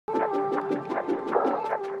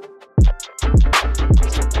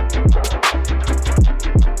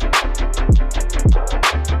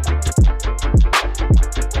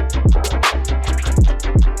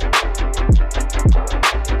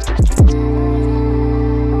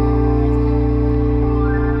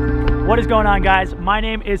What is going on, guys? My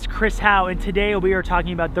name is Chris Howe, and today we are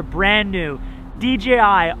talking about the brand new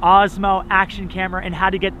DJI Osmo Action camera and how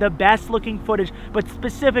to get the best looking footage, but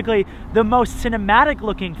specifically the most cinematic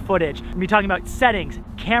looking footage. We'll be talking about settings,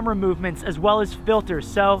 camera movements, as well as filters.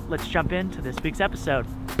 So let's jump into this week's episode.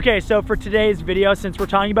 Okay, so for today's video, since we're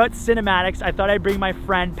talking about cinematics, I thought I'd bring my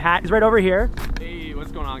friend Pat. He's right over here. Hey,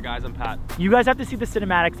 what's going on, guys? I'm Pat. You guys have to see the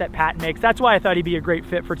cinematics that Pat makes. That's why I thought he'd be a great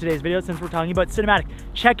fit for today's video, since we're talking about cinematic.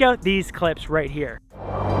 Check out these clips right here.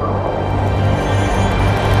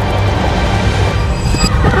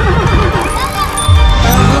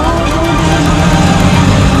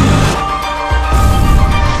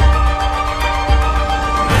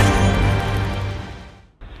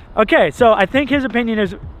 Okay, so I think his opinion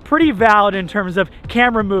is pretty valid in terms of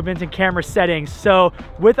camera movements and camera settings. So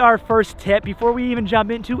with our first tip, before we even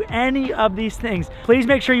jump into any of these things, please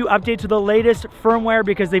make sure you update to the latest firmware,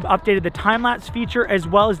 because they've updated the time-lapse feature as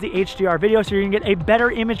well as the HDR video, so you're gonna get a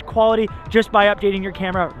better image quality just by updating your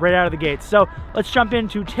camera right out of the gate. So let's jump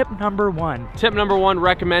into tip number one. Tip number one,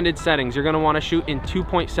 recommended settings. You're gonna wanna shoot in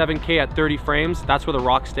 2.7K at 30 frames. That's where the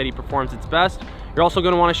Rocksteady performs its best. You're also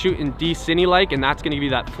going to want to shoot in D-Cine-like, and that's going to give you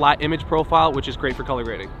that flat image profile, which is great for color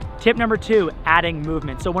grading. Tip number two, adding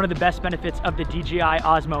movement. So one of the best benefits of the DJI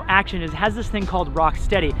Osmo Action is it has this thing called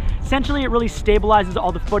Rocksteady. Essentially, it really stabilizes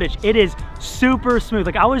all the footage. It is super smooth.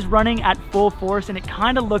 Like, I was running at full force and it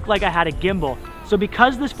kind of looked like I had a gimbal. So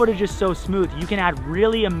because this footage is so smooth, you can add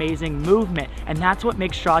really amazing movement, and that's what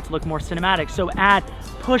makes shots look more cinematic. So add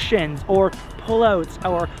push-ins or pull-outs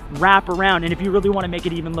or wrap around, and if you really want to make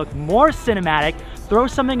it even look more cinematic, throw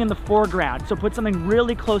something in the foreground. So put something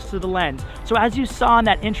really close to the lens. So as you saw in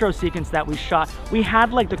that intro sequence that we shot, we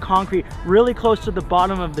had like the concrete really close to the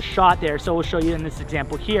bottom of the shot there. So we'll show you in this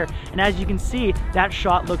example here. And as you can see, that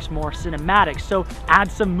shot looks more cinematic. So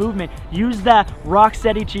add some movement. Use that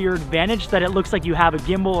Rocksteady to your advantage so that it looks like you have a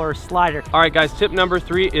gimbal or a slider. All right, guys, tip number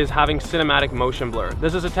three is having cinematic motion blur.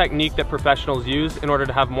 This is a technique that professionals use in order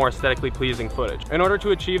to have more aesthetically pleasing footage. In order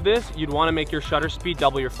to achieve this, you'd want to make your shutter speed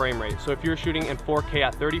double your frame rate. So if you're shooting in 4K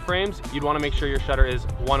at 30 frames, you'd want to make sure your shutter is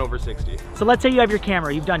 1/60. So let's say you have your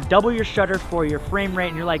camera, you've done double your shutter for your frame rate,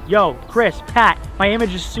 and you're like, yo, Chris, Pat, my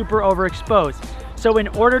image is super overexposed. So in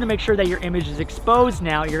order to make sure that your image is exposed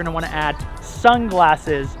now, you're gonna wanna add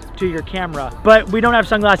sunglasses to your camera. But we don't have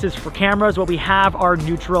sunglasses for cameras. What we have are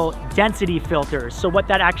neutral density filters. So what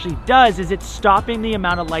that actually does is it's stopping the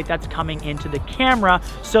amount of light that's coming into the camera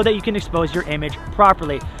so that you can expose your image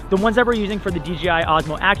properly. The ones that we're using for the DJI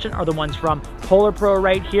Osmo Action are the ones from Polar Pro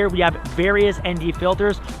right here. We have various ND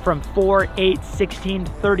filters from 4, 8, 16,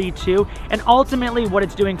 32. And ultimately what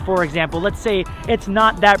it's doing, for example, let's say it's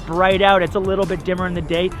not that bright out, it's a little bit dimmer in the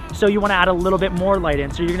day, so you wanna add a little bit more light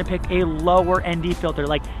in. So you're gonna pick a lower ND filter,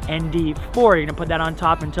 like ND4, you're gonna put that on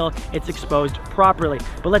top until it's exposed properly.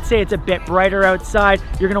 But let's say it's a bit brighter outside,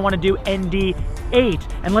 you're gonna wanna do ND8.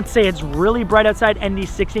 And let's say it's really bright outside,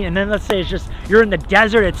 ND16. And then let's say it's just, you're in the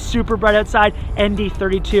desert, it's super bright outside,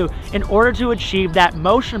 ND32. In order to achieve that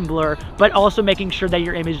motion blur, but also making sure that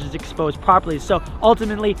your image is exposed properly. So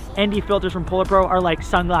ultimately, ND filters from Polar Pro are like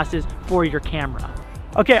sunglasses for your camera.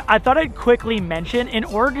 Okay, I thought I'd quickly mention, in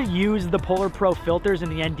order to use the Polar Pro filters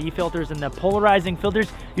and the ND filters and the polarizing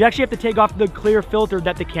filters, you actually have to take off the clear filter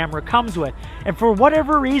that the camera comes with. And for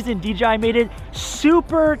whatever reason, DJI made it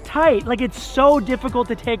super tight. Like, it's so difficult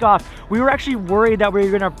to take off. We were actually worried that we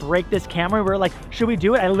were gonna break this camera. We were like, should we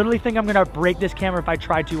do it? I literally think I'm gonna break this camera if I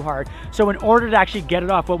try too hard. So in order to actually get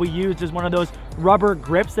it off, what we used is one of those rubber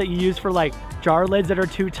grips that you use for like jar lids that are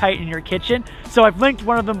too tight in your kitchen. So I've linked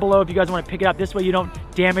one of them below if you guys want to pick it up. This way you don't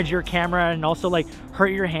damage your camera and also like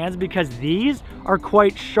hurt your hands, because these are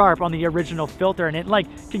quite sharp on the original filter and it like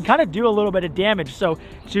can kind of do a little bit of damage. So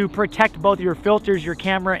to protect both your filters, your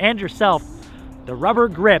camera, and yourself, the rubber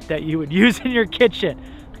grip that you would use in your kitchen,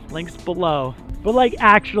 links below. But like,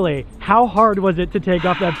 actually, how hard was it to take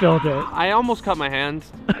off that filter? I almost cut my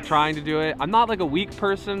hands trying to do it. I'm not like a weak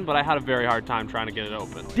person, but I had a very hard time trying to get it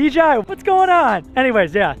open. DJI, what's going on?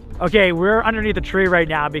 Anyways, yeah. Okay, we're underneath a tree right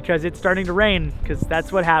now because it's starting to rain, because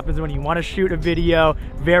that's what happens when you want to shoot a video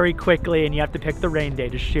very quickly and you have to pick the rain day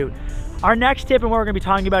to shoot. Our next tip and what we're going to be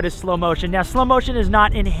talking about is slow motion. Now, slow motion is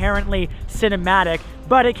not inherently cinematic,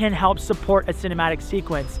 but it can help support a cinematic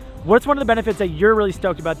sequence. What's one of the benefits that you're really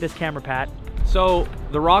stoked about this camera, Pat? So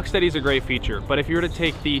The Rocksteady is a great feature, but if you were to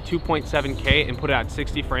take the 2.7K and put it at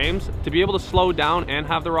 60 frames, to be able to slow down and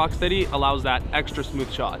have the Rocksteady allows that extra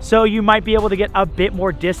smooth shot. So you might be able to get a bit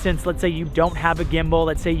more distance. Let's say you don't have a gimbal,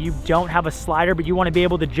 let's say you don't have a slider, but you want to be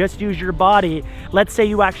able to just use your body. Let's say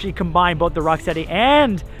you actually combine both the Rocksteady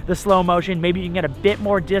and the slow motion. Maybe you can get a bit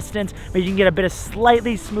more distance, maybe you can get a bit of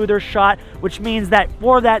slightly smoother shot, which means that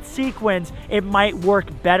for that sequence, it might work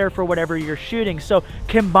better for whatever you're shooting. So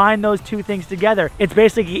combine those two things together. It's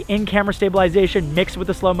basically in-camera stabilization mixed with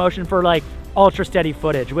the slow motion for like ultra steady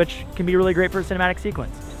footage, which can be really great for a cinematic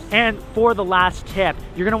sequence. And for the last tip,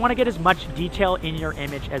 you're gonna wanna get as much detail in your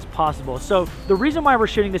image as possible. So the reason why we're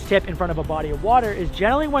shooting this tip in front of a body of water is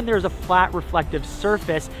generally when there's a flat reflective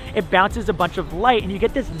surface, it bounces a bunch of light and you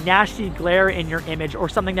get this nasty glare in your image or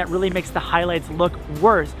something that really makes the highlights look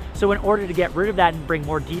worse. So in order to get rid of that and bring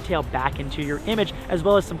more detail back into your image, as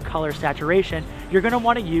well as some color saturation, you're gonna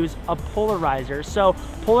wanna use a polarizer. So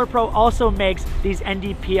Polar Pro also makes these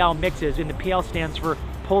ND-PL mixes, and the PL stands for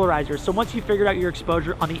polarizer. So once you figured out your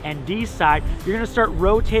exposure on the ND side, you're gonna start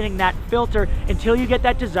rotating that filter until you get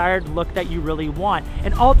that desired look that you really want.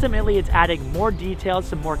 And ultimately it's adding more details,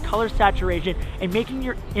 some more color saturation, and making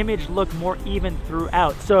your image look more even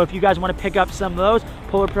throughout. So if you guys wanna pick up some of those,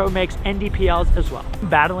 Polar Pro makes ND-PLs as well.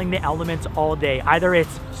 Battling the elements all day. Either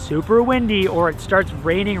it's super windy or it starts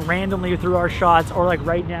raining randomly through our shots, or like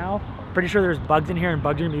right now, pretty sure there's bugs in here and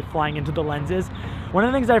bugs are gonna be flying into the lenses. One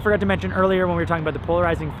of the things that I forgot to mention earlier when we were talking about the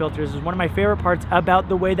polarizing filters is one of my favorite parts about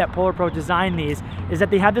the way that Polar Pro designed these is that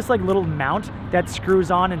they have this like little mount that screws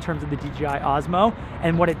on in terms of the DJI Osmo.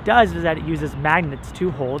 And what it does is that it uses magnets to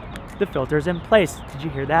hold the filters in place. Did you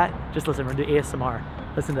hear that? Just listen, we're gonna do ASMR.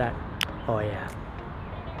 Listen to that. Oh yeah.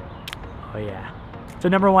 Oh yeah. So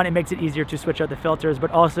number one, it makes it easier to switch out the filters,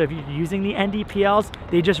 but also if you're using the ND-PLs,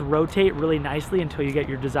 they just rotate really nicely until you get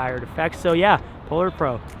your desired effects. So yeah, Polar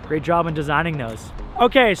Pro, great job on designing those.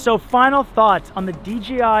 Okay, so final thoughts on the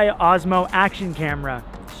DJI Osmo Action camera.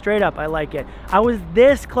 Straight up, I like it. I was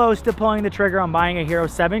this close to pulling the trigger on buying a Hero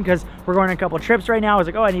 7 because we're going on a couple trips right now. I was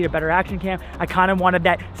like, oh, I need a better action cam. I kind of wanted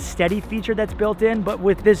that steady feature that's built in, but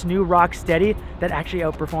with this new Rocksteady that actually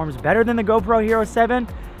outperforms better than the GoPro Hero 7,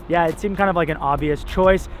 yeah, it seemed kind of like an obvious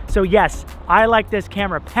choice. So yes, I like this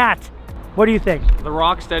camera. Pat, what do you think? The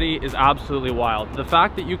Rocksteady is absolutely wild. The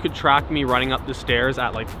fact that you could track me running up the stairs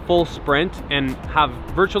at like full sprint and have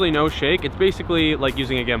virtually no shake, it's basically like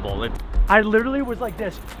using a gimbal. I literally was like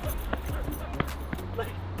this.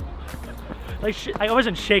 I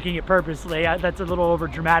wasn't shaking it purposely. That's a little over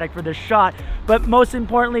dramatic for this shot. But most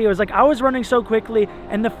importantly, it was like I was running so quickly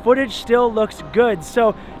and the footage still looks good.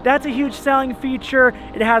 So that's a huge selling feature.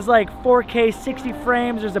 It has like 4K 60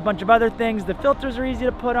 frames. There's a bunch of other things. The filters are easy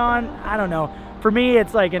to put on. I don't know. For me,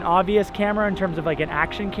 it's like an obvious camera in terms of like an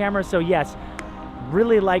action camera. So yes,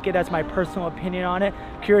 really like it. That's my personal opinion on it.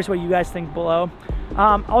 Curious what you guys think below.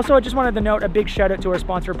 Also, I just wanted to note a big shout out to our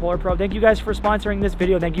sponsor, Polar Pro. Thank you guys for sponsoring this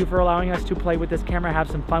video. Thank you for allowing us to play with this camera, have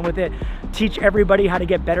some fun with it, teach everybody how to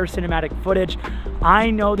get better cinematic footage. I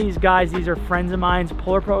know these guys, these are friends of mine.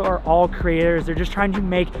 Polar Pro are all creators. They're just trying to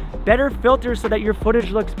make better filters so that your footage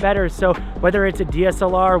looks better. So whether it's a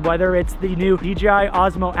DSLR, whether it's the new DJI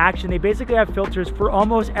Osmo Action, they basically have filters for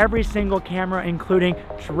almost every single camera, including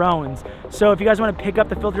drones. So if you guys want to pick up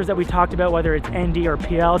the filters that we talked about, whether it's ND or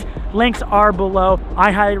PLs, links are below.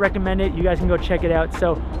 I highly recommend it. You guys can go check it out.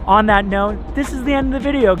 So on that note, this is the end of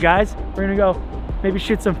the video, guys. We're gonna go maybe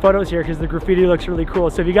shoot some photos here because the graffiti looks really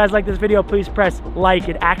cool. So if you guys like this video, please press like.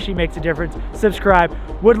 It actually makes a difference. Subscribe.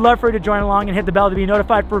 Would love for you to join along and hit the bell to be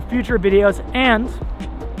notified for future videos. And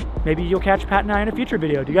maybe you'll catch Pat and I in a future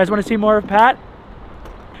video. Do you guys want to see more of Pat?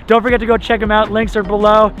 Don't forget to go check him out. Links are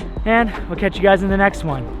below. And we'll catch you guys in the next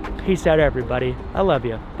one. Peace out, everybody. I love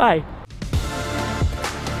you. Bye.